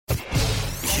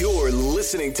You're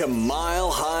listening to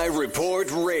Mile High Report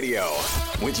Radio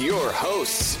with your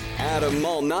hosts, Adam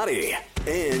Malnati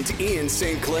and Ian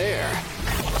St. Clair.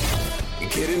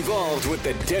 Get involved with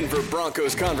the Denver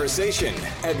Broncos conversation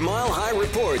at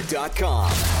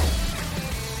milehighreport.com.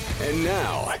 And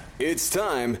now, it's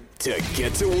time to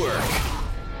get to work.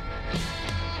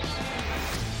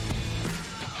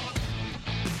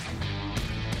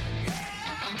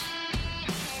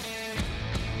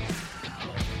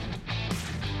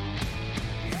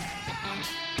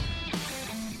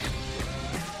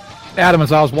 Adam,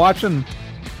 as I was watching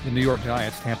the New York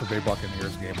Giants Tampa Bay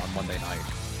Buccaneers game on Monday night,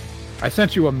 I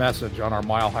sent you a message on our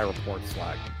Mile High Report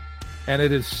Slack, and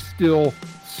it is still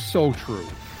so true.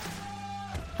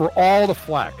 For all the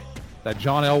flack that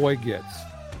John Elway gets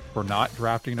for not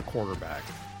drafting a quarterback,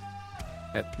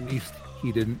 at least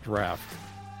he didn't draft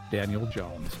Daniel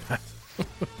Jones.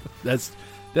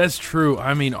 That's true.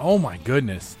 I mean, oh my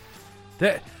goodness.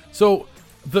 So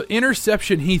the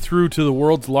interception he threw to the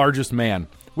world's largest man,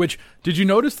 which, did you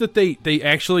notice that they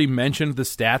actually mentioned the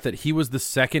stat that he was the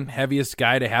second heaviest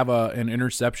guy to have an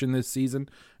interception this season?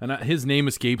 And his name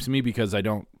escapes me because I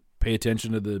don't pay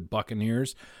attention to the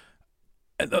Buccaneers.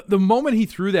 The moment he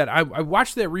threw that, I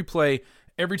watched that replay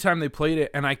every time they played it,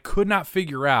 and I could not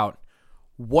figure out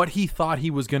what he thought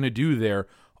he was going to do there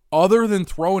other than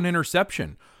throw an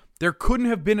interception. There couldn't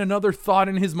have been another thought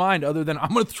in his mind other than,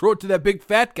 I'm going to throw it to that big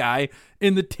fat guy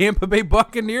in the Tampa Bay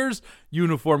Buccaneers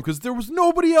uniform, because there was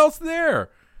nobody else there.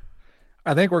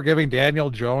 I think we're giving Daniel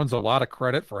Jones a lot of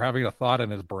credit for having a thought in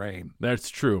his brain. That's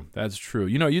true. That's true.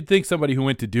 You know, you'd think somebody who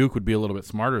went to Duke would be a little bit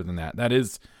smarter than that. That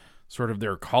is sort of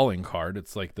their calling card.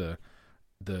 It's like the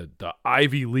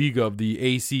Ivy League of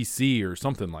the ACC or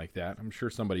something like that. I'm sure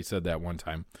somebody said that one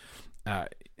time.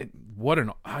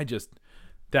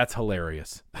 That's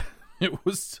hilarious. It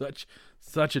was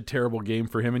such a terrible game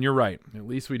for him, and you're right. At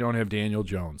least we don't have Daniel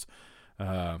Jones.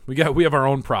 We have our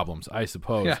own problems, I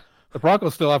suppose. Yeah, the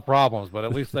Broncos still have problems, but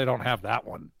at least they don't have that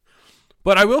one.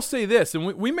 But I will say this, and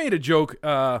we made a joke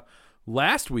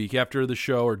last week after the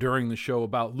show or during the show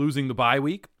about losing the bye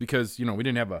week because, you know, we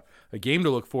didn't have a game to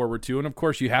look forward to, and of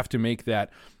course you have to make that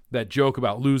joke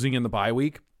about losing in the bye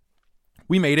week.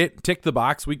 We made it, ticked the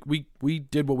box. We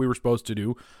did what we were supposed to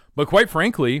do. But quite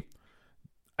frankly,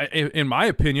 in my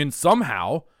opinion,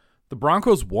 somehow the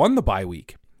Broncos won the bye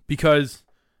week because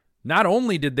not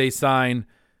only did they sign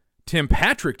Tim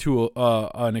Patrick to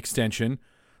an extension,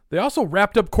 they also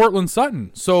wrapped up Courtland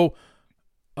Sutton. So,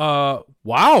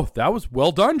 wow, that was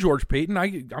well done, George Paton.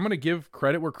 I'm going to give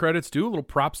credit where credit's due. A little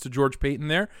props to George Paton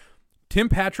there. Tim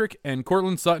Patrick and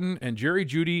Courtland Sutton and Jerry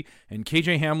Jeudy and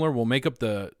KJ Hamler will make up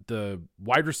the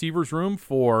wide receivers room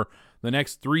for the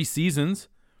next 3 seasons.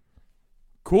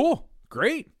 Cool.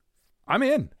 Great. I'm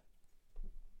in.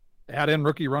 Add in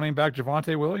rookie running back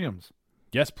Javonte Williams.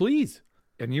 Yes, please.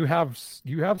 And you have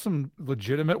some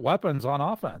legitimate weapons on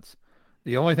offense.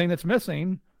 The only thing that's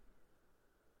missing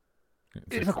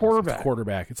is a quarterback. It's a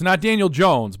quarterback. It's not Daniel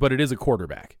Jones, but it is a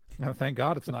quarterback. No, thank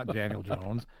God it's not Daniel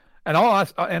Jones. And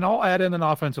I'll add in an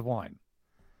offensive line.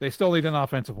 They still need an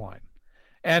offensive line.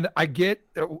 And I get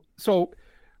so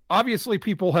obviously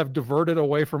people have diverted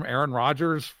away from Aaron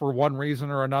Rodgers for one reason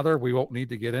or another. We won't need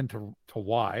to get into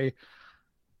why.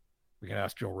 We can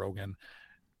ask Joe Rogan.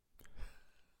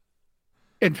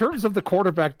 In terms of the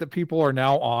quarterback that people are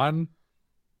now on,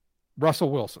 Russell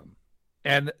Wilson.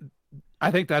 And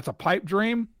I think that's a pipe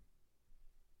dream.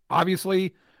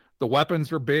 Obviously, the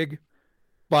weapons are big.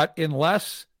 But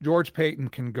unless George Paton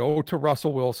can go to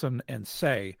Russell Wilson and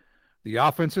say, the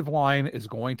offensive line is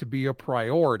going to be a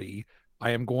priority,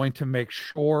 I am going to make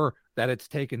sure that it's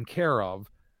taken care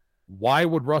of, why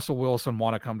would Russell Wilson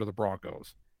want to come to the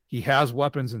Broncos? He has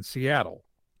weapons in Seattle.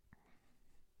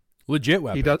 Legit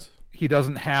weapons. He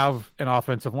doesn't have an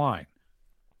offensive line.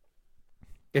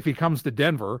 If he comes to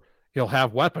Denver, he'll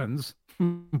have weapons,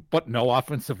 but no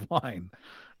offensive line.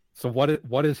 So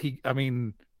what is he? I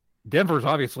mean, Denver's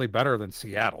obviously better than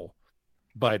Seattle,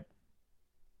 but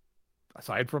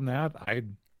aside from that, I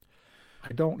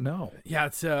don't know. Yeah,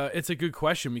 it's a good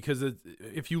question because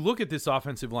if you look at this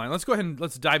offensive line, let's go ahead and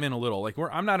let's dive in a little. Like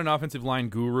I'm not an offensive line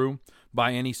guru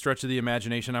by any stretch of the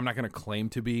imagination. I'm not going to claim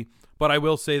to be, but I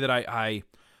will say that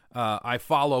I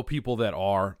follow people that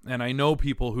are, and I know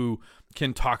people who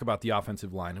can talk about the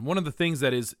offensive line. And one of the things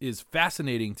that is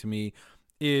fascinating to me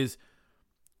is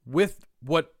with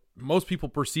what most people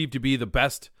perceive to be the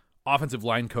best offensive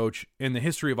line coach in the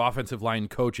history of offensive line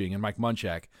coaching, and Mike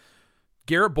Munchak,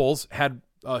 Garrett Bowles had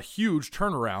a huge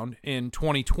turnaround in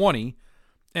 2020,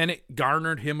 and it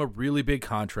garnered him a really big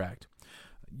contract.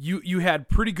 You had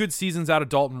pretty good seasons out of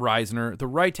Dalton Reisner. The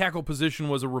right tackle position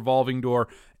was a revolving door,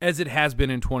 as it has been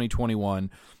in 2021.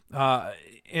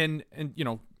 And you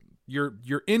know,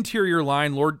 your interior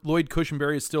line, Lloyd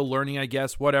Cushenberry is still learning, I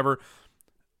guess, whatever.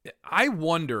 I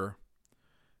wonder,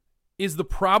 is the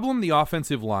problem the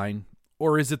offensive line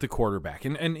or is it the quarterback?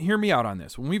 And hear me out on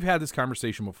this. When we've had this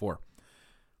conversation before,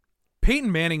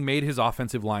 Peyton Manning made his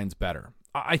offensive lines better.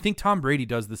 I think Tom Brady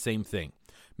does the same thing,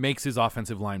 makes his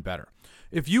offensive line better.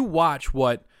 If you watch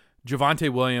what Javonte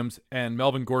Williams and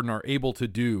Melvin Gordon are able to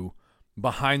do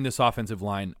behind this offensive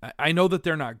line, I know that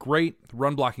they're not great. The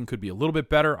run blocking could be a little bit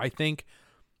better, I think.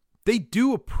 They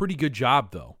do a pretty good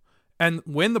job, though. And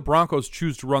when the Broncos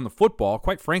choose to run the football,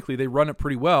 quite frankly, they run it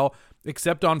pretty well,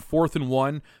 except on 4th and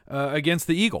 1 against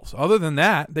the Eagles. Other than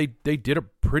that, they did a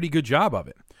pretty good job of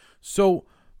it. So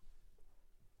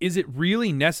is it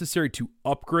really necessary to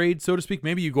upgrade, so to speak?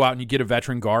 Maybe you go out and you get a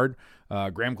veteran guard.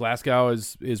 Graham Glasgow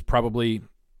is probably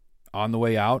on the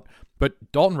way out.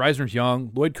 But Dalton Reisner's young.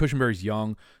 Lloyd Cushenberry's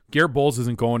young. Garrett Bowles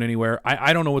isn't going anywhere.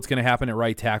 I don't know what's going to happen at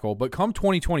right tackle. But come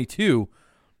 2022,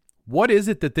 what is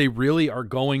it that they really are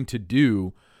going to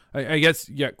do? I guess,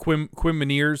 yeah,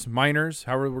 Quim Miners,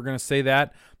 however we're going to say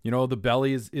that. You know, the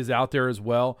belly is out there as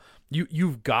well.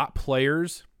 You've got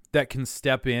players that can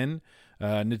step in.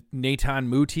 Nathan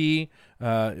Muti.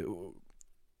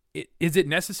 Is it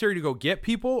necessary to go get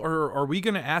people, or are we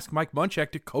going to ask Mike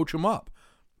Munchak to coach them up?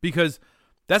 Because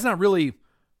that's not really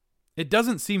 – it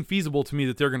doesn't seem feasible to me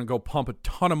that they're going to go pump a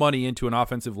ton of money into an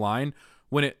offensive line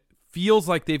when it feels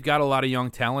like they've got a lot of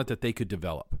young talent that they could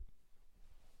develop.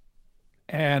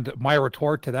 And my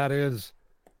retort to that is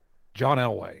John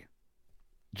Elway.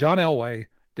 John Elway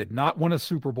did not win a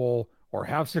Super Bowl or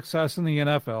have success in the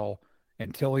NFL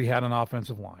until he had an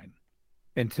offensive line.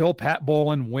 Until Pat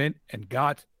Bowlen went and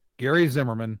got Gary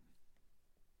Zimmerman,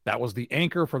 that was the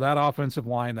anchor for that offensive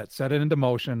line that set it into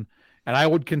motion. And I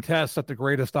would contest that the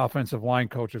greatest offensive line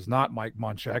coach is not Mike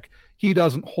Munchak. He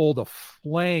doesn't hold a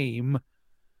flame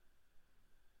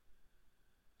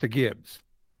to Gibbs.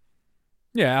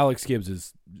 Yeah, Alex Gibbs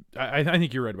is. I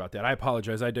think you're right about that. I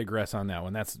apologize. I digress on that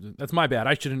one. That's my bad.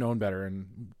 I should have known better.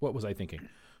 And what was I thinking?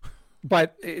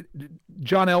 But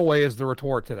John Elway is the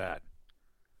retort to that.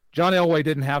 John Elway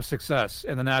didn't have success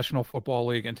in the National Football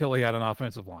League until he had an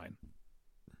offensive line.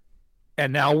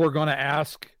 And now we're going to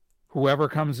ask whoever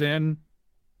comes in,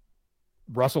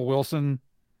 Russell Wilson.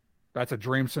 That's a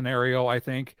dream scenario, I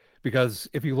think, because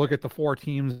if you look at the 4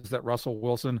 teams that Russell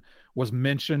Wilson was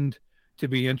mentioned to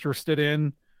be interested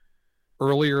in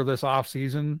earlier this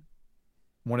offseason,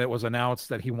 when it was announced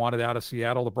that he wanted out of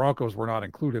Seattle, the Broncos were not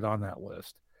included on that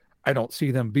list. I don't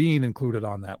see them being included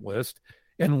on that list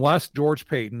unless George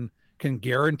Paton can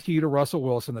guarantee to Russell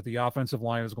Wilson that the offensive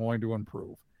line is going to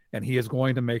improve, and he is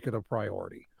going to make it a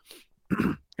priority.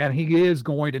 And he is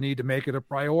going to need to make it a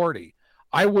priority.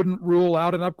 I wouldn't rule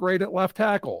out an upgrade at left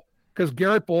tackle because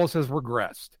Garrett Bowles has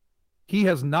regressed. He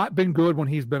has not been good when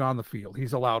he's been on the field.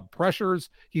 He's allowed pressures.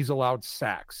 He's allowed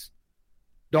sacks.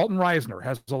 Dalton Reisner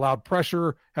has allowed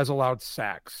pressure, has allowed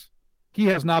sacks. He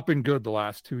has not been good the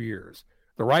last 2 years.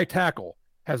 The right tackle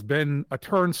has been a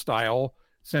turnstile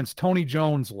since Tony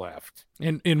Jones left.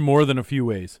 In more than a few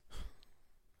ways.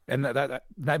 And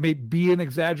that may be an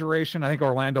exaggeration. I think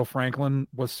Orlando Franklin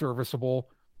was serviceable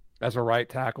as a right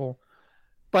tackle.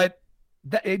 But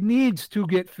it needs to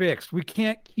get fixed. We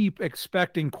can't keep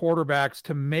expecting quarterbacks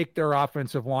to make their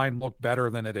offensive line look better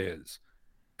than it is.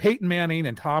 Peyton Manning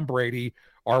and Tom Brady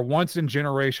are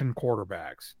once-in-generation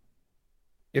quarterbacks.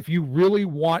 If you really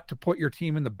want to put your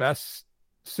team in the best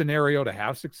scenario to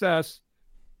have success,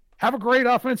 have a great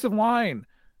offensive line.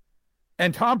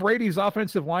 And Tom Brady's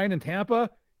offensive line in Tampa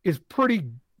is pretty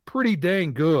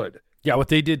dang good. Yeah, what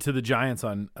they did to the Giants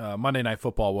on Monday Night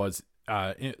Football was,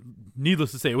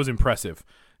 needless to say, it was impressive.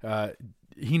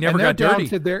 He never got dirty.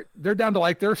 They're down to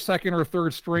like their second or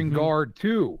third string guard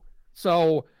too.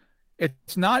 So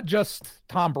it's not just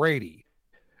Tom Brady.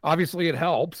 Obviously it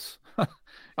helps.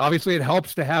 Obviously it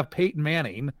helps to have Peyton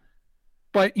Manning,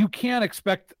 but you can't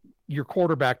expect your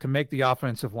quarterback to make the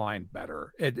offensive line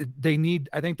better. I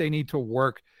think they need to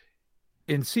work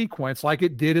in sequence like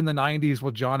it did in the 90s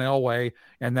with John Elway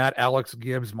and that Alex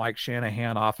Gibbs, Mike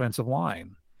Shanahan offensive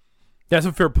line. That's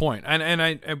a fair point. And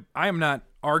I am not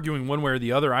arguing one way or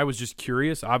the other. I was just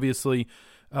curious. Obviously,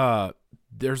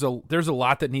 there's a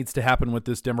lot that needs to happen with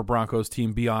this Denver Broncos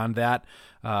team beyond that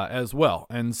as well.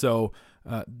 And so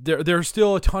there's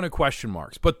still a ton of question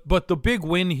marks. But the big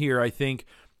win here, I think,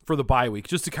 for the bye week,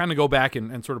 just to kind of go back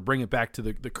and sort of bring it back to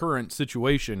the current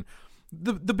situation,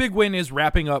 the big win is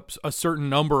wrapping up a certain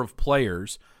number of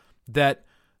players that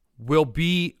will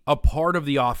be a part of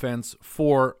the offense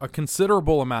for a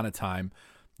considerable amount of time,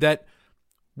 that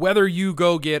whether you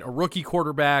go get a rookie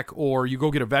quarterback or you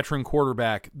go get a veteran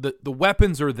quarterback, the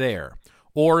weapons are there.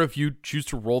 Or if you choose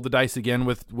to roll the dice again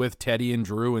with Teddy and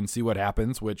Drew and see what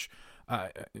happens, which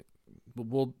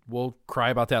we'll cry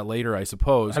about that later, I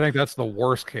suppose. I think that's the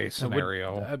worst case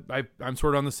scenario. I'm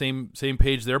sort of on the same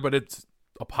page there, but it's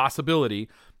a possibility.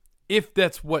 If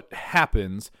that's what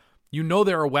happens,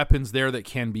 there are weapons there that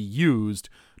can be used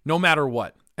no matter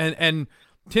what. And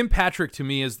Tim Patrick, to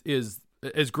me, is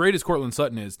as great as Courtland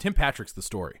Sutton is. Tim Patrick's the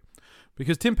story,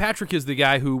 because Tim Patrick is the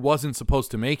guy who wasn't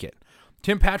supposed to make it.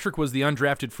 Tim Patrick was the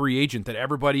undrafted free agent that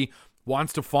everybody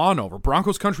wants to fawn over.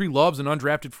 Broncos country loves an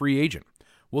undrafted free agent.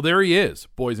 Well, there he is,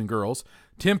 boys and girls.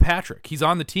 Tim Patrick, he's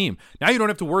on the team. Now you don't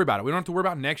have to worry about it. We don't have to worry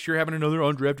about next year having another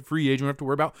undrafted free agent. We don't have to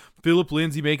worry about Phillip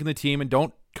Lindsay making the team. And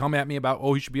don't come at me about,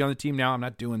 he should be on the team now. I'm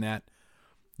not doing that.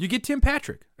 You get Tim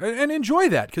Patrick and enjoy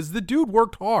that, because the dude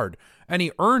worked hard and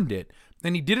he earned it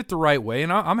and he did it the right way.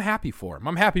 And I'm happy for him.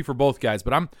 I'm happy for both guys,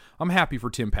 but I'm happy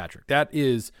for Tim Patrick. That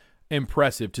is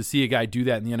impressive to see a guy do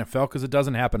that in the NFL, because it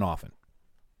doesn't happen often.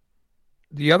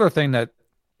 The other thing that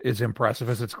is impressive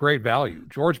is it's great value.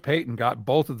 George Paton got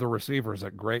both of the receivers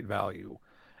at great value,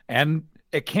 and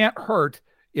it can't hurt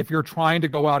if you're trying to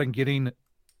go out and getting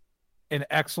an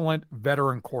excellent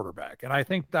veteran quarterback. And I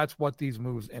think that's what these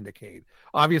moves indicate.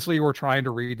 Obviously, we're trying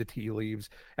to read the tea leaves,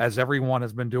 as everyone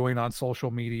has been doing on social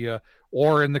media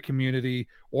or in the community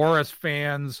or as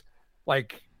fans.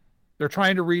 Like, they're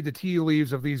trying to read the tea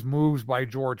leaves of these moves by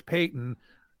George Paton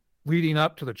leading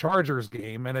up to the Chargers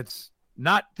game. And it's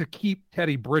not to keep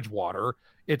Teddy Bridgewater.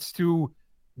 It's to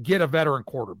get a veteran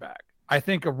quarterback. I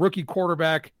think a rookie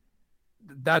quarterback,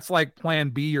 that's like plan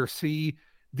B or C.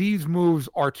 These moves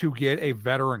are to get a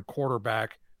veteran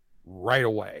quarterback right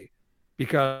away,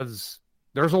 because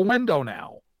there's a window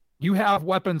now. You have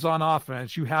weapons on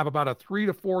offense. You have about a 3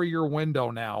 to 4 year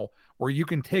window now where you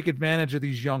can take advantage of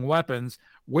these young weapons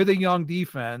with a young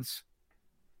defense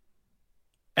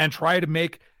and try to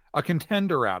make a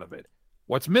contender out of it.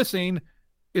 What's missing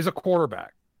is a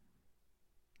quarterback.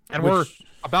 And we're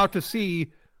about to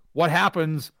see what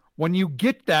happens when you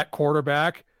get that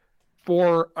quarterback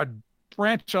for a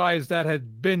franchise that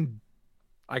had been,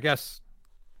 I guess,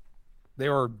 they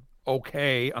were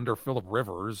okay under Phillip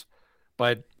Rivers,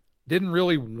 but didn't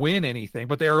really win anything.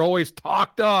 But they were always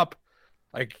talked up.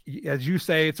 Like, as you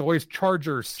say, it's always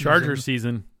Chargers season. Chargers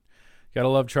season. Gotta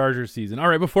love Chargers season. All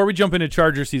right, before we jump into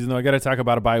Chargers season, though, I got to talk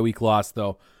about a bye week loss,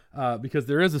 though. Because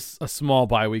there is a small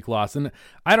bye week loss. And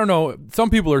I don't know, some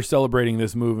people are celebrating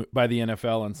this move by the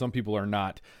NFL and some people are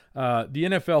not. The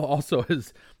NFL also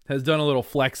has done a little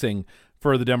flexing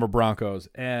for the Denver Broncos.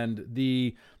 And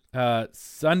the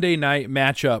Sunday night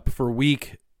matchup for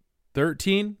week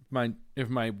 13, if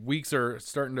my weeks are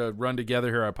starting to run together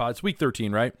here, I apologize. It's week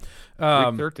 13, right?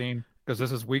 Week 13, because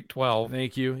this is week 12.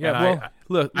 Thank you. Yeah,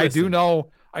 look, I do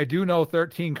know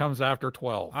 13 comes after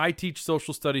 12. I teach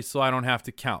social studies, so I don't have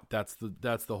to count. That's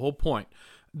the whole point.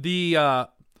 I'm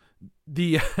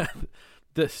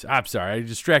sorry, I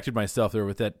distracted myself there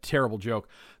with that terrible joke.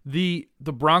 The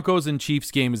Broncos and Chiefs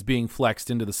game is being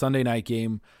flexed into the Sunday night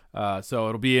game, so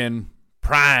it'll be in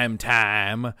prime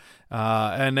time,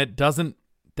 and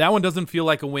that one doesn't feel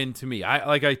like a win to me.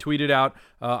 I tweeted out,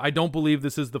 I don't believe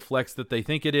this is the flex that they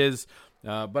think it is.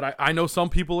 But I know some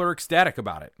people are ecstatic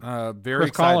about it. Very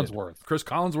excited. Chris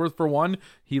Collinsworth, for one,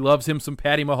 he loves him some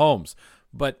Patty Mahomes.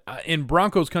 But in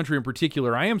Broncos country in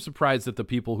particular, I am surprised at the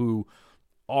people who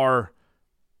are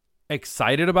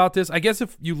excited about this. I guess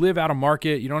if you live out of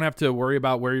market, you don't have to worry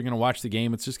about where you're going to watch the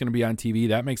game. It's just going to be on TV.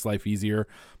 That makes life easier.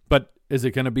 But is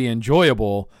it going to be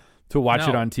enjoyable to watch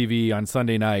it on TV on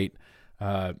Sunday night?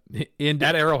 At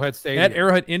Arrowhead Stadium. At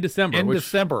Arrowhead in December.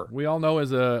 December. We all know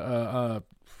is a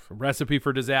recipe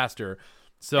for disaster.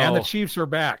 So, and the Chiefs are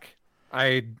back.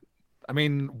 I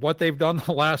mean, what they've done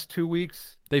the last 2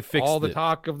 weeks, they fixed all the it.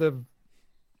 talk of the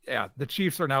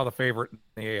Chiefs are now the favorite in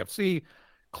the AFC,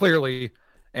 clearly,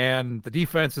 and the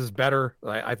defense is better.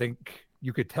 I think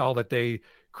you could tell that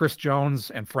Chris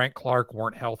Jones and Frank Clark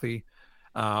weren't healthy.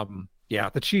 The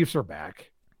Chiefs are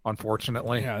back,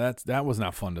 unfortunately. Yeah, that was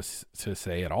not fun to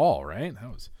say at all, right?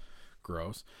 That was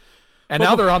gross. And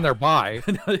now they're on their bye.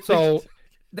 So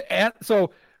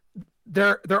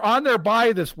they're on their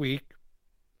bye this week.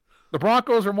 The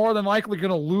Broncos are more than likely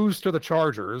going to lose to the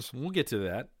Chargers. We'll get to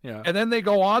that. Yeah. And then they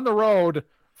go on the road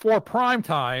for prime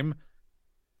time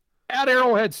at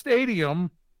Arrowhead Stadium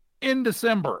in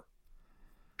December,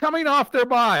 coming off their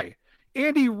bye.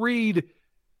 Andy Reid,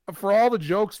 for all the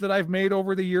jokes that I've made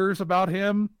over the years about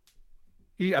him,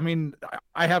 I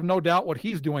have no doubt what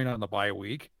he's doing on the bye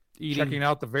week. checking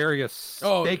out the various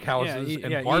steakhouses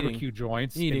and barbecue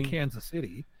joints in Kansas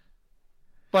City.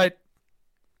 But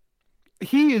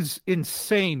he is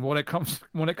insane when it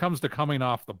comes to coming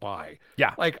off the bye.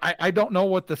 Yeah. Like I don't know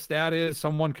what the stat is.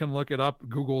 Someone can look it up.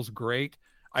 Google's great.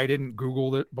 I didn't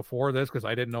Google it before this because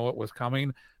I didn't know it was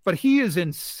coming. But he is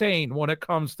insane when it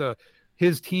comes to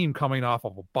his team coming off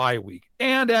of a bye week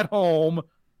and at home.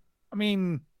 I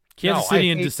mean, Kansas City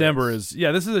in December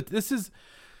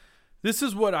this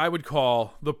is what I would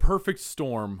call the perfect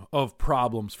storm of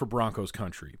problems for Broncos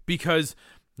country, because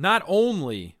not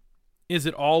only is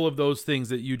it all of those things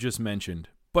that you just mentioned,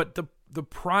 but the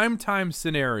primetime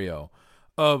scenario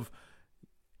of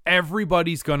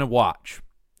everybody's going to watch.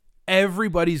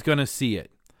 Everybody's going to see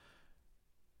it.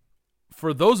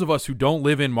 For those of us who don't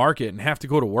live in market and have to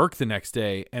go to work the next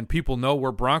day and people know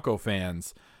we're Bronco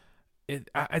fans,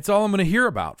 it's all I'm going to hear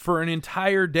about for an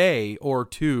entire day or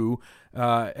two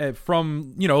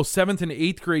from, 7th and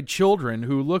 8th grade children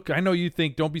who look, I know you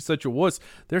think don't be such a wuss.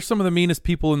 They're some of the meanest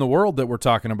people in the world that we're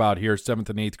talking about here, 7th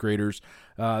and 8th graders.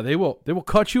 They will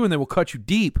cut you, and they will cut you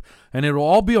deep, and it will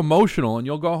all be emotional, and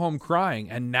you'll go home crying.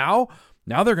 And now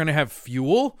they're going to have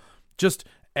fuel, just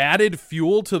added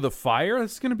fuel to the fire.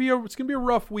 It's going to be a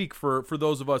rough week for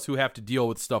those of us who have to deal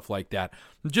with stuff like that.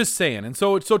 I'm just saying. And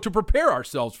so to prepare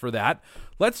ourselves for that,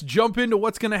 let's jump into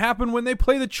what's going to happen when they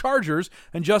play the Chargers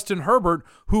and Justin Herbert,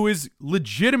 who is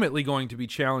legitimately going to be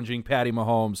challenging Patty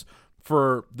Mahomes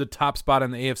for the top spot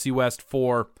in the AFC West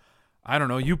for, I don't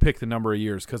know, you pick the number of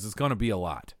years, because it's going to be a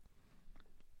lot.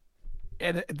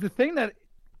 And the thing that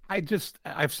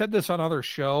I've said this on other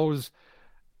shows,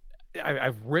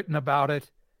 I've written about it.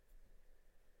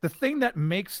 The thing that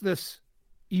makes this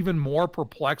even more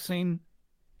perplexing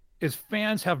is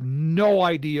fans have no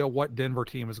idea what Denver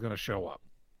team is going to show up.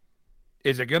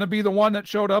 Is it going to be the one that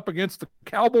showed up against the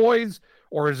Cowboys,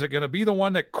 or is it going to be the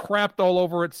one that crapped all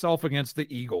over itself against the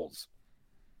Eagles?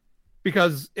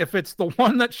 Because if it's the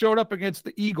one that showed up against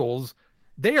the Eagles,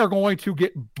 they are going to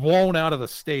get blown out of the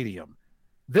stadium.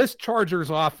 This Chargers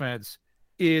offense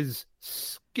is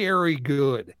scary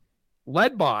good,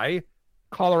 led by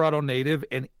Colorado native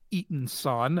and Eaton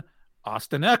son,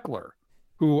 Austin Eckler,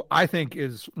 who I think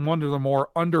is one of the more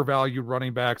undervalued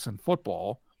running backs in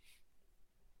football.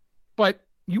 But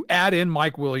you add in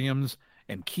Mike Williams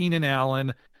and Keenan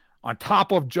Allen on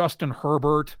top of Justin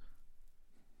Herbert.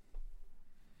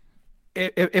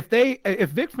 If Vic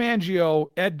Fangio,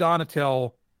 Ed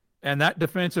Donatel, and that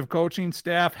defensive coaching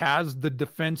staff has the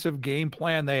defensive game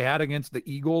plan they had against the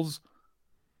Eagles,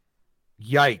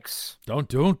 yikes.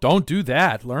 Don't do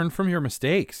that. Learn from your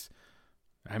mistakes.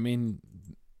 I mean,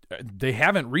 they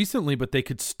haven't recently, but they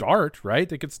could start, right?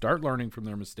 They could start learning from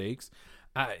their mistakes.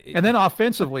 And then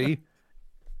offensively,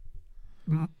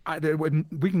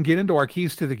 we can get into our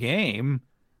keys to the game.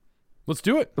 Let's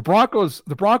do it. The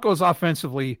Broncos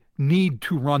offensively need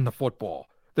to run the football.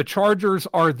 The Chargers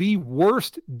are the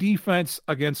worst defense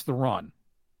against the run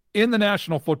in the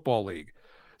National Football League.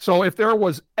 So if there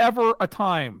was ever a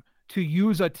time to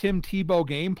use a Tim Tebow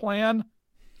game plan,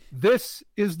 this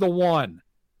is the one.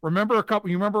 You remember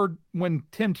when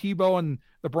Tim Tebow and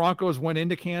the Broncos went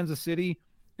into Kansas City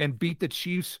and beat the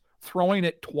Chiefs, throwing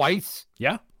it twice?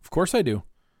 Yeah, of course I do.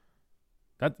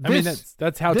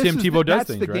 That's how Tim Tebow does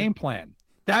things, right? That's the game plan.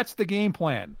 That's the game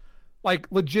plan. Like,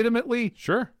 legitimately,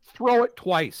 sure, throw it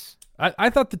twice. I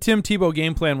thought the Tim Tebow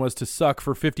game plan was to suck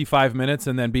for 55 minutes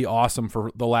and then be awesome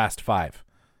for the last 5.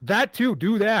 That too,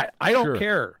 do that. I don't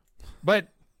care. But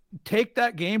take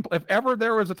that game. If ever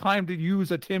there was a time to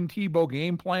use a Tim Tebow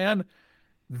game plan,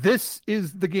 this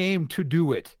is the game to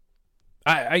do it.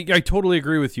 I totally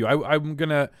agree with you. I'm going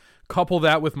to couple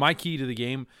that with my key to the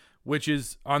game, which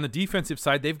is on the defensive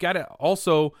side, they've got to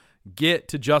also get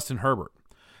to Justin Herbert.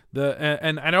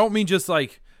 And I don't mean just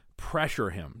like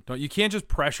pressure him. You can't just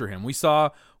pressure him. We saw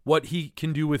what he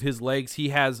can do with his legs. He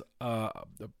has a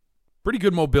pretty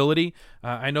good mobility.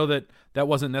 I know that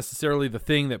wasn't necessarily the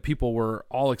thing that people were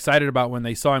all excited about when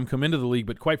they saw him come into the league,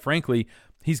 but quite frankly,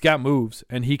 he's got moves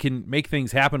and he can make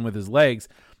things happen with his legs.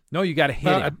 No, you got to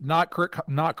hit him. Not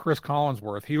Chris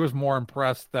Collinsworth. He was more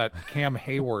impressed that Cam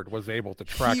Hayward was able to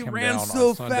track him down so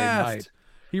on Sunday fast. night.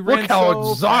 Look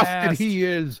how exhausted fast. he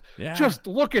is. Yeah. Just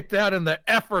look at that and the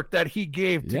effort that he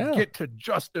gave to get to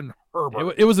Justin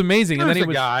Herbert. It was amazing. There's and then he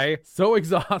was guy. so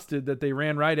exhausted that they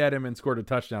ran right at him and scored a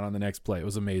touchdown on the next play. It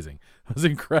was amazing. It was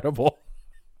incredible.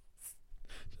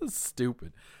 Just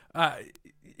stupid.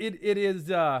 It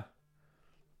is. I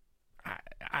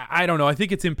don't know. I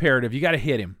think it's imperative. You got to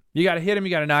hit him. You got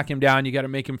to knock him down. You got to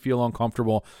make him feel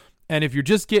uncomfortable. And if you're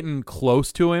just getting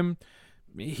close to him,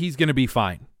 he's going to be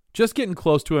fine. Just getting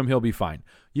close to him, he'll be fine.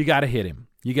 You got to hit him.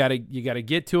 You gotta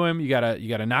get to him. You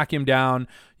gotta knock him down.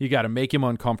 You gotta make him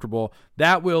uncomfortable.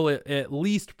 That will at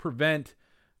least prevent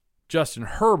Justin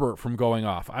Herbert from going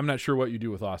off. I'm not sure what you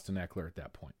do with Austin Eckler at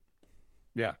that point.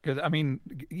 Yeah, because I mean,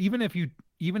 even if you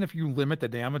limit the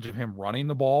damage of him running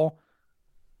the ball,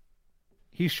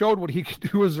 he showed what he could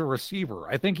do as a receiver.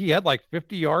 I think he had like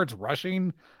 50 yards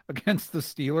rushing against the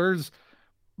Steelers,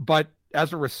 but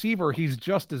as a receiver, he's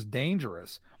just as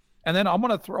dangerous. And then I'm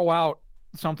going to throw out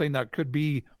something that could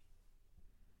be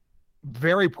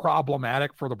very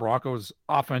problematic for the Broncos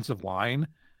offensive line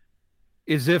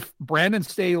is if Brandon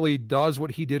Staley does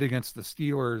what he did against the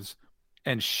Steelers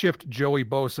and shift Joey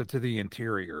Bosa to the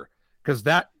interior, because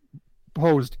that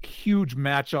posed huge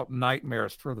matchup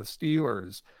nightmares for the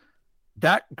Steelers.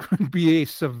 That could be a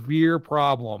severe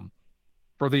problem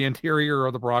for the interior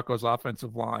of the Broncos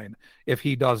offensive line if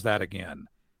he does that again.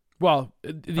 Well,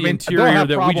 interior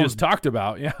that we just talked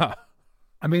about, yeah.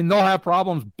 I mean, they'll have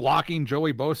problems blocking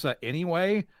Joey Bosa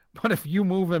anyway, but if you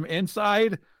move him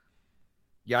inside,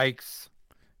 yikes.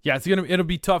 Yeah, it'll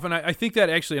be tough, and I think that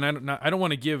actually, and I don't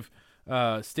want to give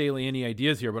Staley any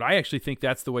ideas here, but I actually think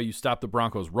that's the way you stop the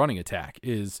Broncos' running attack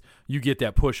is you get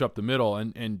that push up the middle,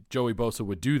 and Joey Bosa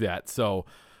would do that. So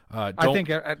I think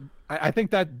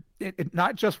that it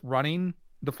not just running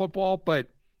the football, but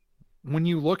when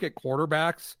you look at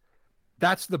quarterbacks,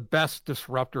 that's the best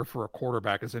disruptor for a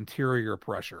quarterback is interior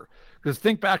pressure. Because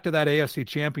think back to that AFC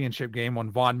Championship game when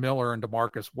Von Miller and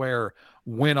DeMarcus Ware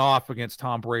went off against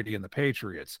Tom Brady and the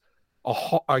Patriots.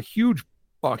 A huge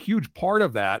part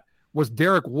of that was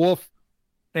Derek Wolfe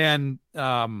and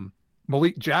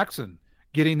Malik Jackson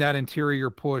getting that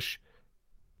interior push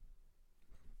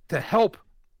to help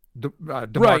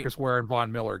DeMarcus Ware and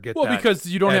Von Miller get that. Well, because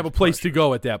you don't have a place to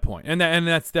go at that point. And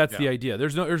that's Yeah. the idea.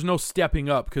 There's no stepping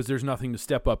up because there's nothing to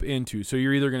step up into. So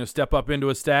you're either going to step up into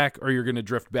a stack or you're going to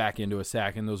drift back into a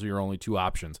sack, and those are your only two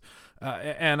options.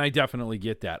 And I definitely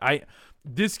get that.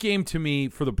 This game to me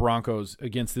for the Broncos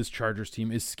against this Chargers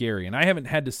team is scary. And I haven't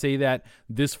had to say that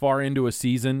this far into a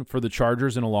season for the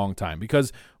Chargers in a long time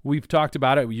because we've talked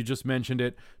about it. You just mentioned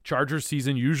it. Chargers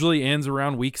season usually ends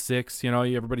around week 6. You know,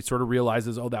 everybody sort of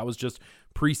realizes, oh, that was just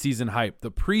preseason hype. The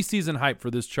preseason hype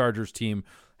for this Chargers team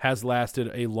has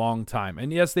lasted a long time.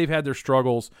 And yes, they've had their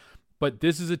struggles, but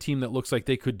this is a team that looks like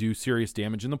they could do serious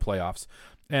damage in the playoffs.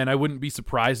 And I wouldn't be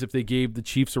surprised if they gave the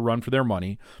Chiefs a run for their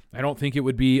money. I don't think it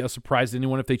would be a surprise to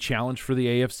anyone if they challenged for the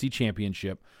AFC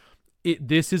Championship.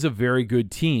 This is a very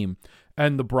good team,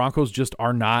 and the Broncos just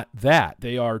are not that.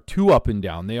 They are too up and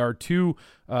down. They are too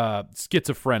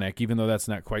schizophrenic, even though that's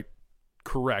not quite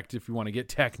correct if you want to get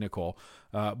technical.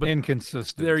 But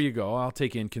inconsistent. There you go. I'll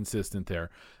take inconsistent there.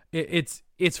 It's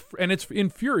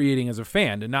infuriating as a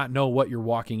fan to not know what you're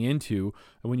walking into.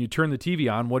 And when you turn the TV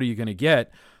on, what are you going to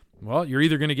get? Well, you're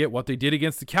either going to get what they did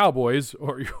against the Cowboys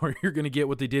or you're going to get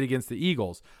what they did against the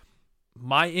Eagles.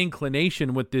 My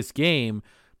inclination with this game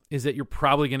is that you're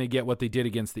probably going to get what they did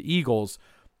against the Eagles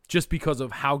just because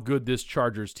of how good this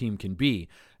Chargers team can be.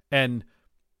 And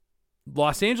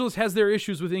Los Angeles has their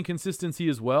issues with inconsistency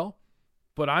as well,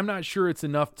 but I'm not sure it's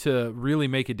enough to really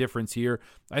make a difference here.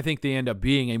 I think they end up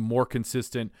being a more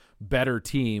consistent, better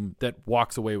team that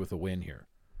walks away with a win here.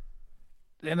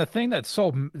 And the thing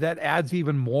that adds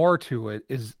even more to it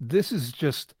is this is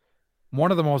just one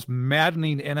of the most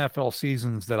maddening NFL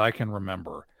seasons that I can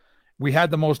remember. We had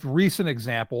the most recent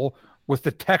example with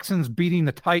the Texans beating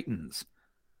the Titans.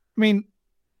 I mean,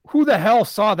 who the hell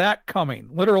saw that coming?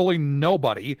 Literally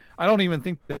nobody. I don't even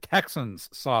think the Texans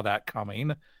saw that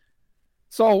coming.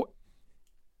 So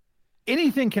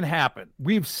anything can happen.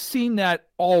 We've seen that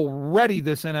already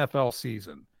this NFL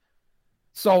season.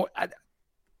 So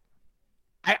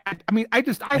I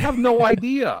have no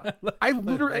idea. I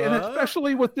literally, and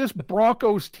especially with this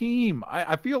Broncos team,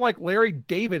 I feel like Larry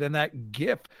David in that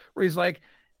GIF where he's like,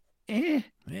 I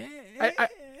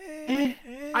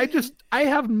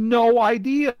have no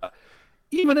idea.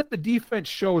 Even if the defense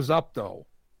shows up, though,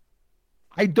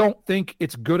 I don't think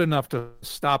it's good enough to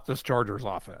stop this Chargers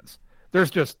offense.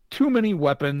 There's just too many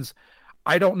weapons.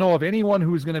 I don't know of anyone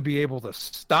who's going to be able to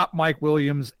stop Mike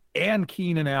Williams and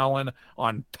Keenan Allen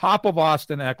on top of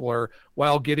Austin Eckler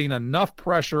while getting enough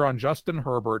pressure on Justin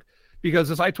Herbert. Because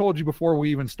as I told you before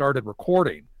we even started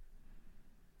recording,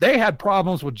 they had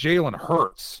problems with Jalen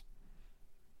Hurts.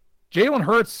 Jalen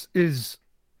Hurts is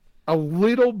a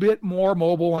little bit more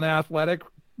mobile and athletic,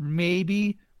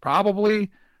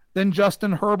 probably, than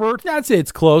Justin Herbert. Yeah, I'd say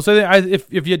it's close. If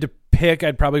you had to pick,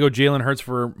 I'd probably go Jalen Hurts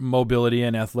for mobility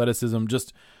and athleticism,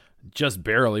 just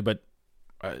barely, but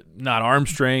not arm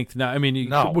strength. Not, I mean,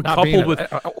 not coupled being with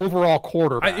a overall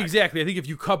quarterback. Exactly. I think if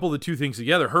you couple the two things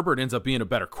together, Herbert ends up being a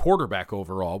better quarterback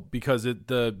overall because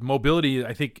the mobility,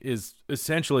 I think, is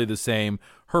essentially the same.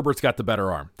 Herbert's got the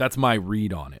better arm. That's my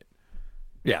read on it.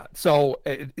 Yeah. So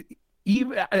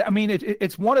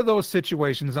it's one of those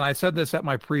situations, and I said this at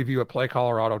my preview at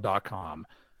playcolorado.com.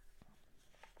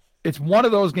 It's one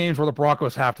of those games where the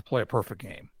Broncos have to play a perfect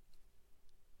game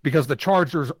because the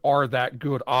Chargers are that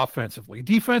good offensively.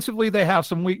 Defensively, they have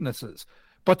some weaknesses.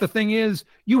 But the thing is,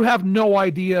 you have no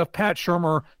idea if Pat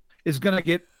Shurmur is going to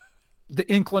get the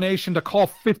inclination to call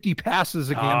 50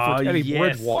 passes again for Teddy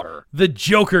Bridgewater. The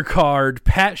Joker card,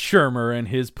 Pat Shurmur and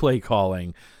his play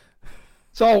calling.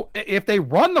 So if they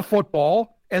run the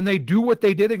football and they do what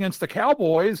they did against the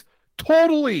Cowboys,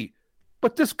 totally.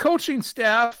 But this coaching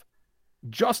staff,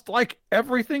 just like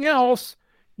everything else,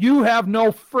 you have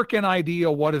no freaking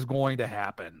idea what is going to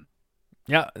happen.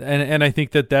 Yeah, and I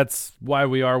think that's why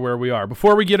we are where we are.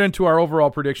 Before we get into our overall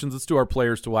predictions, let's do our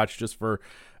players to watch just for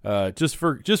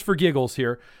giggles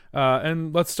here.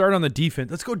 And let's start on the defense.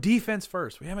 Let's go defense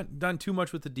first. We haven't done too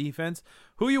much with the defense.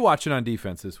 Who are you watching on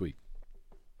defense this week?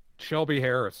 Shelby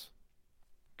Harris,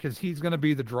 because he's going to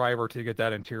be the driver to get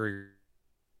that interior.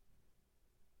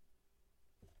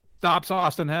 Stops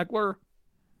Austin Ekeler.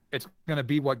 It's going to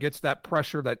be what gets that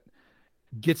pressure that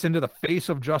gets into the face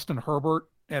of Justin Herbert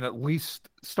and at least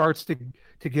starts to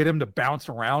get him to bounce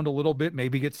around a little bit,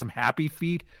 maybe get some happy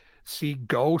feet, see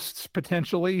ghosts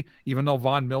potentially, even though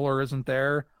Von Miller isn't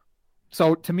there.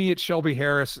 So to me, it's Shelby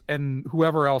Harris and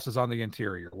whoever else is on the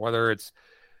interior, whether it's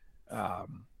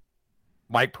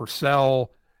Mike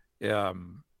Purcell,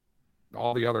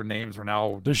 all the other names are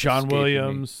now Deshaun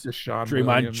Williams,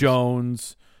 Draymond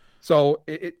Jones. So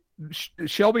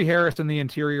Shelby Harris and the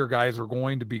interior guys are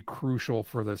going to be crucial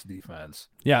for this defense.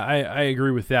 Yeah, I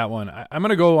agree with that one. I'm going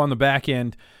to go on the back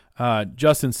end.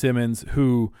 Justin Simmons,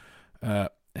 who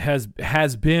has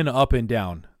been up and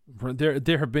down.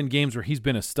 There have been games where he's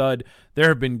been a stud. There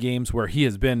have been games where he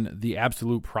has been the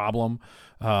absolute problem.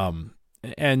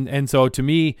 And so to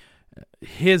me,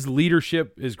 his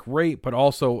leadership is great, but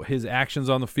also his actions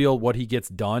on the field, what he gets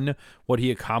done, what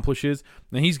he accomplishes,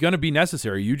 and he's going to be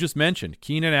necessary. You just mentioned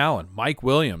Keenan Allen, Mike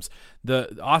Williams,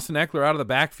 the Austin Ekeler out of the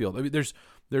backfield. I mean,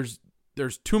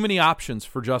 there's too many options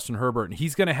for Justin Herbert, and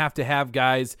he's going to have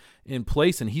guys in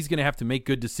place, and he's going to have to make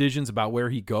good decisions about where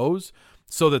he goes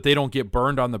so that they don't get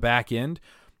burned on the back end.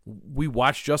 We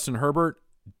watched Justin Herbert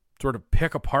sort of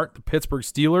pick apart the Pittsburgh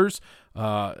Steelers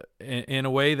in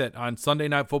a way that on Sunday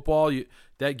Night Football,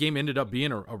 that game ended up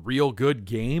being a real good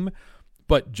game.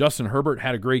 But Justin Herbert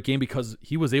had a great game because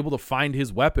he was able to find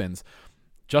his weapons.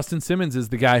 Justin Simmons is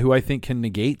the guy who I think can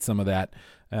negate some of that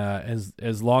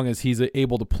as long as he's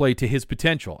able to play to his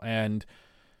potential. And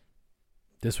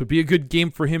this would be a good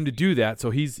game for him to do that. So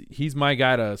he's my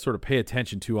guy to sort of pay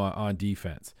attention to on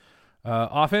defense.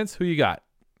 Offense, who you got?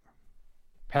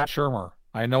 Pat Shurmur.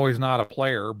 I know he's not a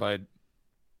player, but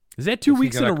is that 2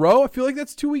 weeks in a row? I feel like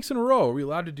that's 2 weeks in a row. Are we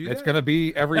allowed to do that? It's going to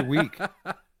be every week.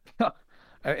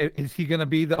 Is he going to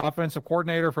be the offensive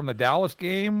coordinator from the Dallas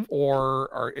game,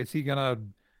 or is he going to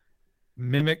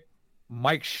mimic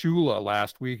Mike Shula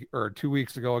last week or 2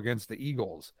 weeks ago against the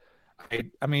Eagles?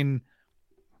 I mean,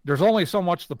 there's only so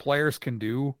much the players can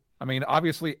do. I mean,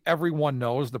 obviously everyone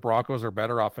knows the Broncos are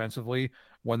better offensively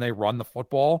when they run the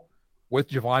football with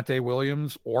Javonte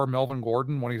Williams or Melvin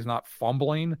Gordon when he's not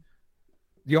fumbling.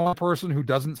 The only person who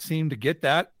doesn't seem to get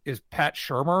that is Pat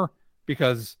Shurmur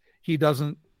because he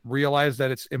doesn't realize that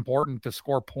it's important to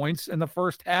score points in the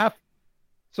first half.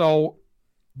 So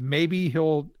maybe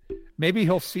he'll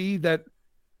see that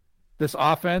this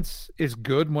offense is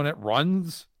good when it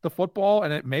runs the football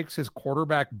and it makes his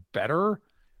quarterback better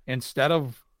instead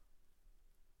of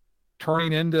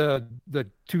turning into the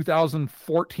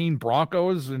 2014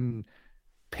 Broncos and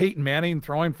Peyton Manning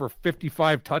throwing for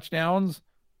 55 touchdowns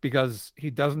because he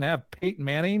doesn't have Peyton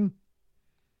Manning.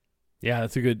 Yeah,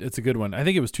 it's a good one. I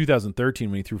think it was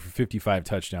 2013 when he threw for 55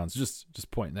 touchdowns.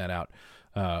 Just pointing that out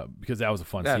because that was a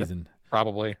fun season.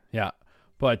 Probably. Yeah.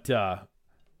 But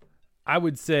I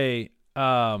would say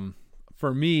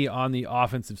for me on the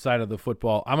offensive side of the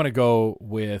football, I'm gonna go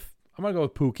with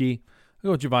Pookie. I'll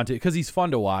go with Javonte because he's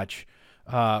fun to watch.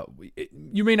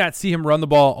 You may not see him run the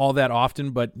ball all that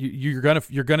often, but you're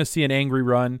gonna see an angry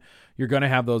run. You're gonna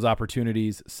have those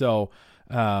opportunities. So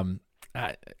I'm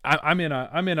in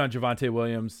on Javonte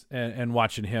Williams and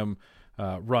watching him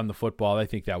run the football. I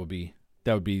think that would be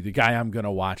the guy I'm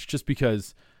gonna watch just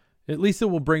because at least it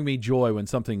will bring me joy when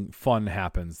something fun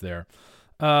happens there.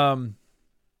 All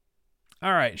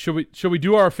right, should we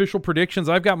do our official predictions?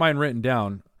 I've got mine written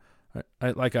down.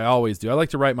 like I always do. I like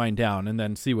to write mine down and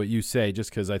then see what you say, just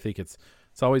because I think it's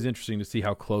always interesting to see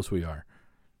how close we are.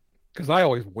 Because I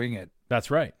always wing it. That's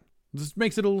right. This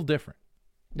makes it a little different.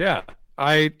 Yeah.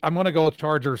 I'm going to go with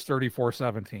Chargers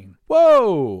 34-17.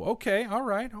 Whoa. Okay. All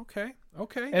right. Okay.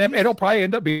 And it'll probably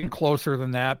end up being closer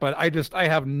than that, but I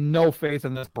have no faith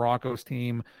in this Broncos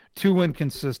team. Too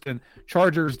inconsistent.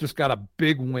 Chargers just got a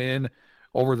big win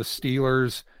over the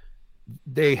Steelers.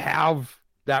 They have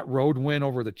that road win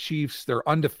over the Chiefs. They're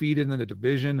undefeated in the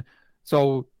division.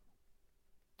 So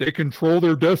they control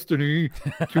their destiny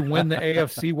to win the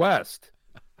AFC West.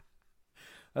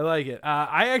 I like it.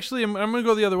 I'm going to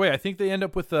go the other way. I think they end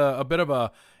up with a bit of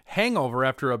a hangover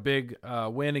after a big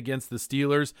win against the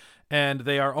Steelers, and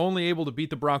they are only able to beat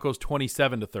the Broncos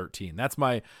 27-13. That's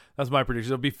my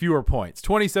prediction. It'll be fewer points.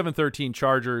 27-13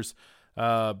 Chargers,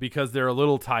 because they're a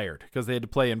little tired because they had to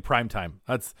play in prime time.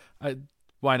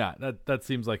 Why not? That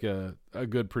seems like a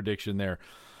good prediction there.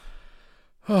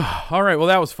 All right, well,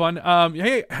 that was fun.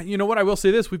 Hey, you know what? I will say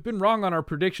this. We've been wrong on our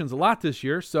predictions a lot this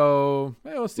year, so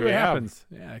we'll see what happens.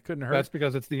 Yeah, it couldn't hurt. That's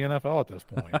because it's the NFL at this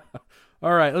point.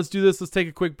 All right, let's do this. Let's take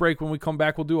a quick break. When we come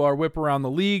back, we'll do our whip around the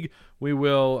league. We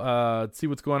will see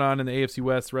what's going on in the AFC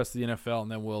West, the rest of the NFL,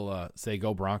 and then we'll say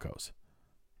go Broncos.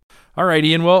 All right,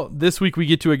 Ian. Well, this week we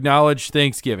get to acknowledge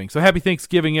Thanksgiving. So happy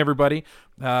Thanksgiving, everybody.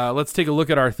 Let's take a look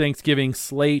at our Thanksgiving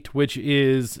slate, which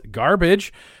is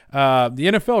garbage. The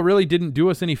NFL really didn't do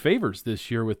us any favors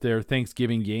this year with their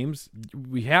Thanksgiving games.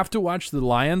 We have to watch the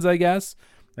Lions, I guess.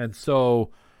 And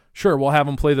so, sure, we'll have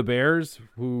them play the Bears,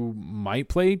 who might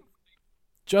play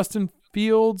Justin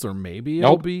Fields, or maybe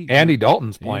it'll be Andy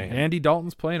Dalton's playing. Andy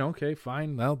Dalton's playing. Okay,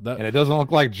 fine. Well, and it doesn't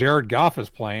look like Jared Goff is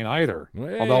playing either,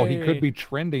 although he could be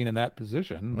trending in that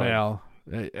position. But. Well,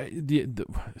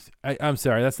 I'm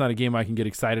sorry, that's not a game I can get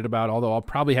excited about, although I'll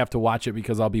probably have to watch it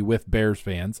because I'll be with Bears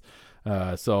fans.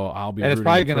 So I'll be. And it's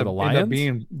probably going to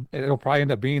it'll probably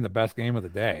end up being the best game of the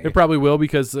day. It probably will,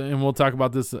 because, and we'll talk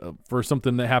about this for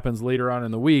something that happens later on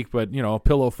in the week. But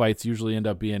pillow fights usually end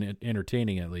up being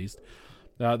entertaining, at least.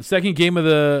 The second game of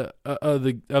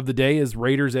the day is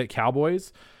Raiders at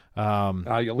Cowboys.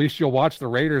 At least you'll watch the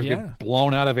Raiders get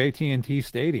blown out of AT&T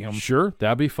Stadium. Sure,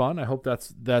 that'd be fun. I hope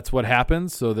that's what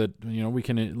happens, so that we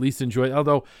can at least enjoy it.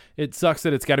 Although it sucks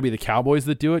that it's got to be the Cowboys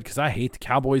that do it, because I hate the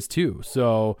Cowboys too.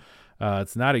 So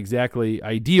it's not exactly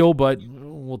ideal, but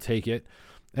we'll take it.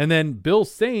 And then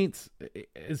Bills Saints,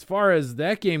 as far as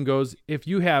that game goes, if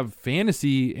you have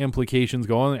fantasy implications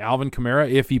going, Alvin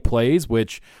Kamara, if he plays,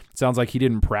 which sounds like he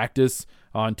didn't practice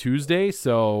on Tuesday,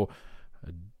 so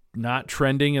not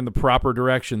trending in the proper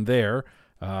direction there.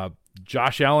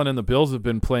 Josh Allen and the Bills have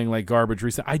been playing like garbage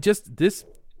recently.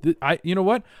 You know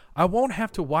what? I won't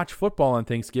have to watch football on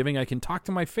Thanksgiving. I can talk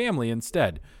to my family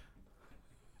instead.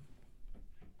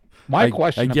 My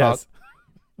question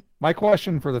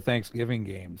for the Thanksgiving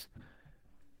games: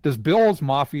 does Bills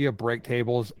Mafia break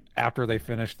tables after they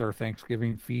finish their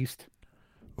Thanksgiving feast?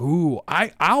 Ooh,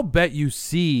 I'll bet you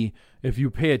see, if you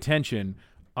pay attention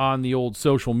on the old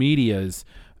social medias,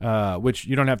 which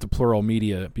you don't have to plural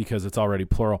media because it's already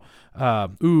plural.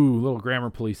 Little grammar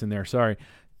police in there. Sorry.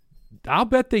 I'll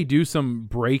bet they do some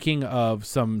breaking of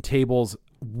some tables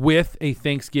with a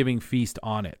Thanksgiving feast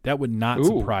on it. That would not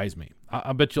surprise me.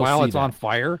 I bet you'll see while it's that. On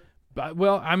fire. But,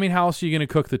 well, I mean, how else are you going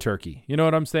to cook the turkey? You know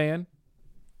what I'm saying?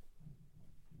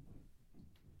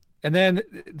 And then,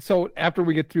 so after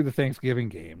we get through the Thanksgiving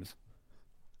games,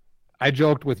 I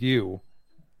joked with you,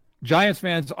 Giants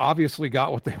fans obviously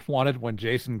got what they wanted when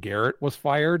Jason Garrett was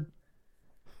fired.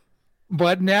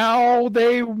 But now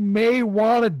they may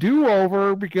want a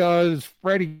do-over because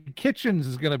Freddie Kitchens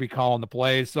is going to be calling the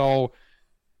play. So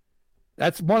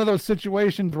that's one of those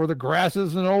situations where the grass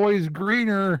isn't always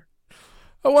greener.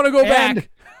 I want to go back.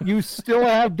 You still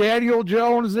have Daniel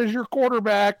Jones as your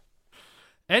quarterback.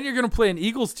 And you're going to play an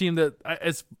Eagles team that,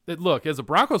 as a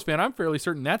Broncos fan, I'm fairly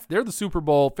certain they're the Super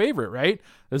Bowl favorite, right?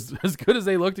 As good as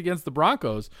they looked against the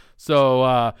Broncos.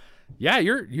 So,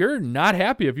 you're not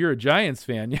happy if you're a Giants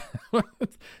fan.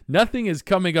 Nothing is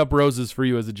coming up roses for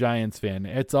you as a Giants fan.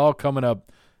 It's all coming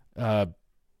up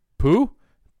poop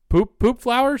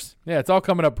flowers. Yeah, it's all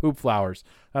coming up poop flowers.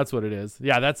 That's what it is.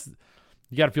 Yeah,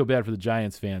 you got to feel bad for the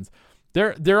Giants fans.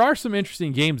 There are some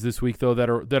interesting games this week, though, that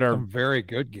are some very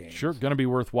good games. Sure, going to be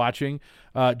worth watching.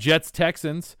 Jets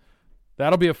Texans,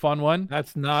 that'll be a fun one.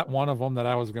 That's not one of them that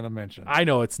I was going to mention. I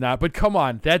know it's not, but come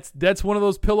on, that's one of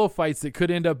those pillow fights that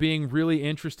could end up being really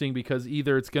interesting because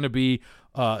either it's going to be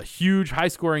a huge high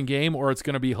scoring game or it's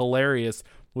going to be hilarious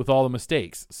with all the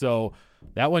mistakes. So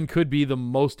that one could be the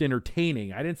most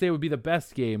entertaining. I didn't say it would be the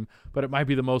best game, but it might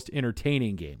be the most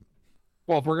entertaining game.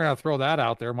 Well, if we're going to throw that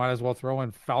out there, might as well throw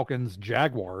in Falcons,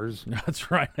 Jaguars.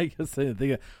 That's right. I guess at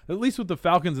least with the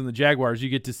Falcons and the Jaguars, you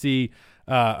get to see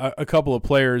a couple of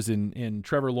players in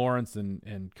Trevor Lawrence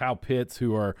and Kyle Pitts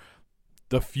who are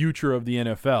the future of the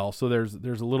NFL. So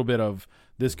there's a little bit of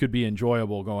this could be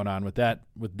enjoyable going on with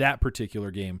that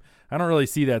particular game. I don't really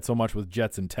see that so much with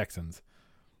Jets and Texans.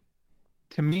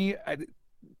 To me,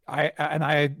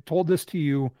 I told this to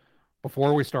you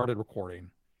before we started recording.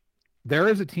 There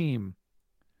is a team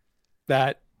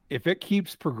that if it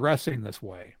keeps progressing this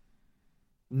way,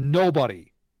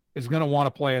 nobody is going to want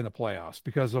to play in the playoffs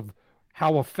because of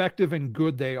how effective and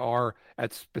good they are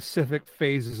at specific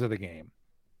phases of the game.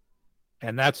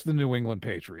 And that's the New England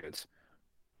Patriots.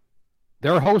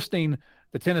 They're hosting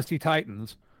the Tennessee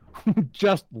Titans, who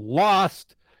just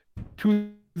lost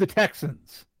to the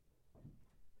Texans.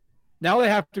 Now they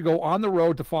have to go on the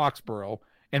road to Foxborough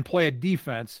and play a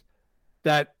defense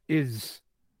that is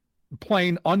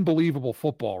playing unbelievable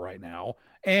football right now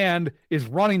and is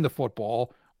running the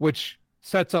football, which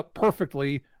sets up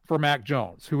perfectly for Mac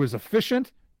Jones, who is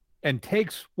efficient and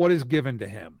takes what is given to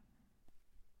him.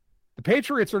 The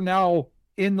Patriots are now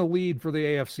in the lead for the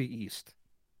AFC East.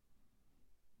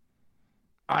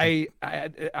 I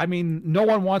mean, no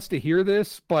one wants to hear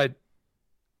this, but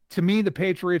to me, the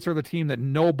Patriots are the team that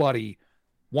nobody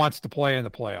wants to play in the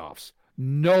playoffs.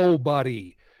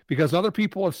 Nobody. Because other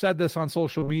people have said this on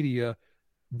social media.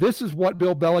 This is what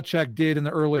Bill Belichick did in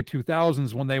the early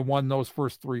 2000s when they won those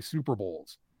first 3 Super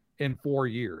Bowls in 4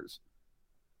 years.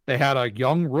 They had a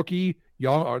young rookie,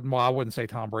 well, I wouldn't say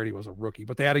Tom Brady was a rookie,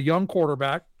 but they had a young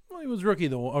quarterback. Well, he was a rookie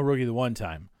the one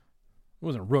time. It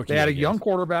wasn't a rookie. They had a young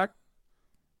quarterback,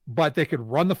 but they could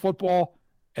run the football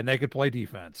and they could play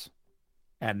defense.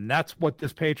 And that's what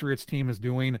this Patriots team is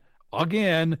doing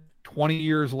again 20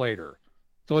 years later.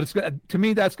 So it's, to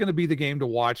me, that's going to be the game to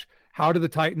watch. How do the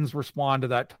Titans respond to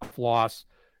that tough loss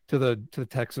to the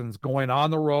Texans, going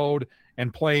on the road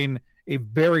and playing a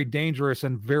very dangerous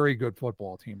and very good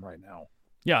football team right now?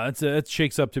 Yeah, that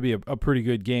shakes up to be a pretty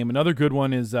good game. Another good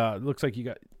one is looks like you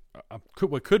got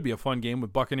what could be a fun game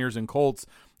with Buccaneers and Colts.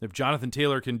 If Jonathan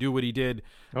Taylor can do what he did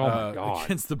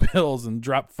against the Bills and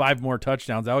drop 5 more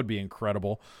touchdowns, that would be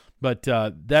incredible. But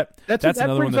that's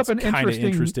another one that's kind of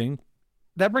interesting.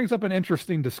 That brings up an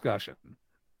interesting discussion.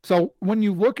 So when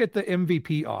you look at the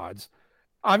MVP odds,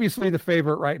 obviously the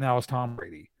favorite right now is Tom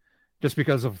Brady, just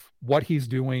because of what he's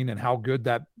doing and how good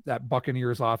that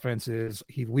Buccaneers offense is.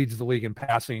 He leads the league in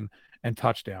passing and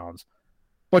touchdowns.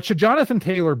 But should Jonathan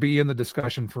Taylor be in the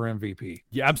discussion for MVP?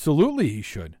 Yeah, absolutely he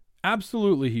should.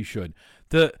 Absolutely he should.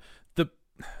 The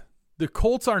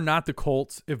Colts are not the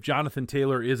Colts if Jonathan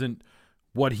Taylor isn't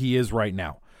what he is right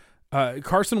now.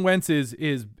 Carson Wentz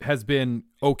has been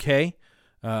okay.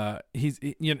 He's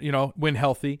when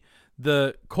healthy.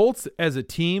 The Colts as a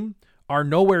team are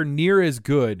nowhere near as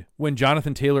good when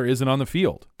Jonathan Taylor isn't on the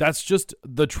field. That's just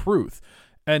the truth.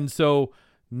 And so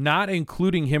not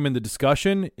including him in the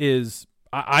discussion is,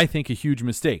 I think, a huge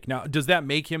mistake. Now, does that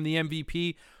make him the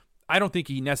MVP? I don't think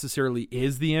he necessarily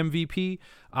is the MVP.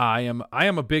 I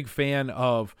am a big fan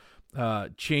of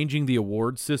changing the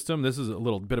award system. This is a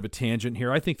little bit of a tangent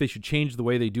here. I think they should change the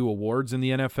way they do awards in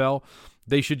the NFL.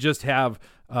 They should just have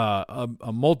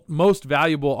a most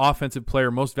valuable offensive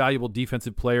player, most valuable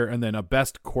defensive player, and then a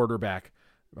best quarterback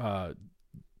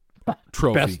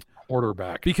trophy. Best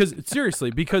quarterback.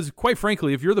 Because quite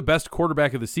frankly, if you're the best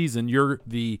quarterback of the season, you're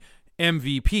the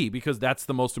MVP, because that's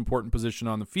the most important position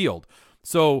on the field.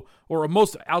 So, or a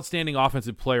most outstanding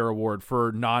offensive player award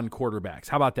for non-quarterbacks.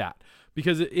 How about that?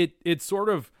 Because it's sort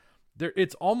of there.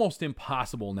 It's almost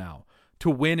impossible now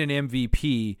to win an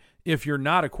MVP if you're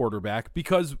not a quarterback,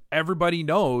 because everybody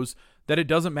knows that it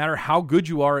doesn't matter how good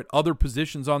you are at other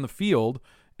positions on the field.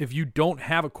 If you don't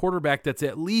have a quarterback that's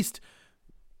at least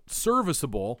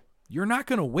serviceable, you're not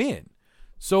going to win.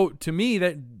 So to me,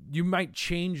 that you might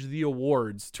change the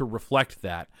awards to reflect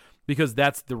that, because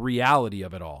that's the reality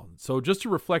of it all. So just to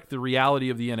reflect the reality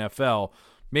of the NFL,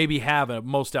 maybe have a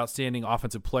most outstanding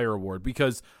offensive player award,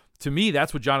 because to me,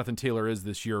 that's what Jonathan Taylor is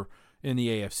this year in the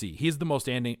AFC. He's the most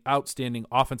outstanding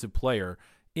offensive player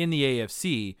in the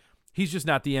AFC. He's just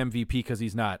not the MVP because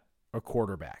he's not a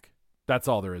quarterback. That's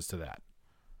all there is to that.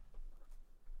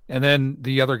 And then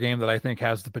the other game that I think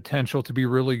has the potential to be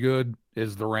really good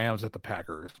is the Rams at the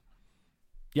Packers.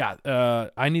 Yeah,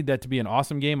 I need that to be an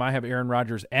awesome game. I have Aaron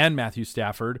Rodgers and Matthew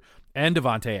Stafford and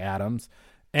Devontae Adams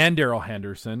and Darrell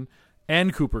Henderson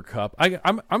and Cooper Kupp.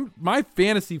 I'm my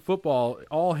fantasy football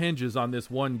all hinges on this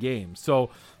one game. So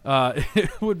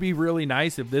it would be really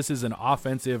nice if this is an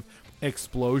offensive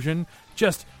explosion.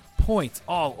 Just points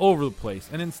all over the place.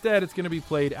 And instead, it's going to be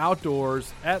played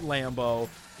outdoors at Lambeau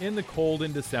in the cold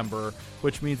in December,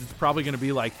 which means it's probably going to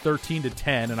be like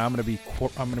 13-10, and I'm going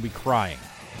to be crying.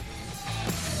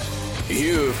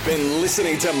 You've been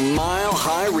listening to Mile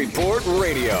High Report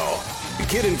Radio.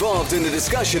 Get involved in the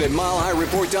discussion at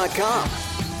milehighreport.com.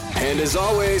 And as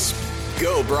always,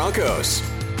 go Broncos.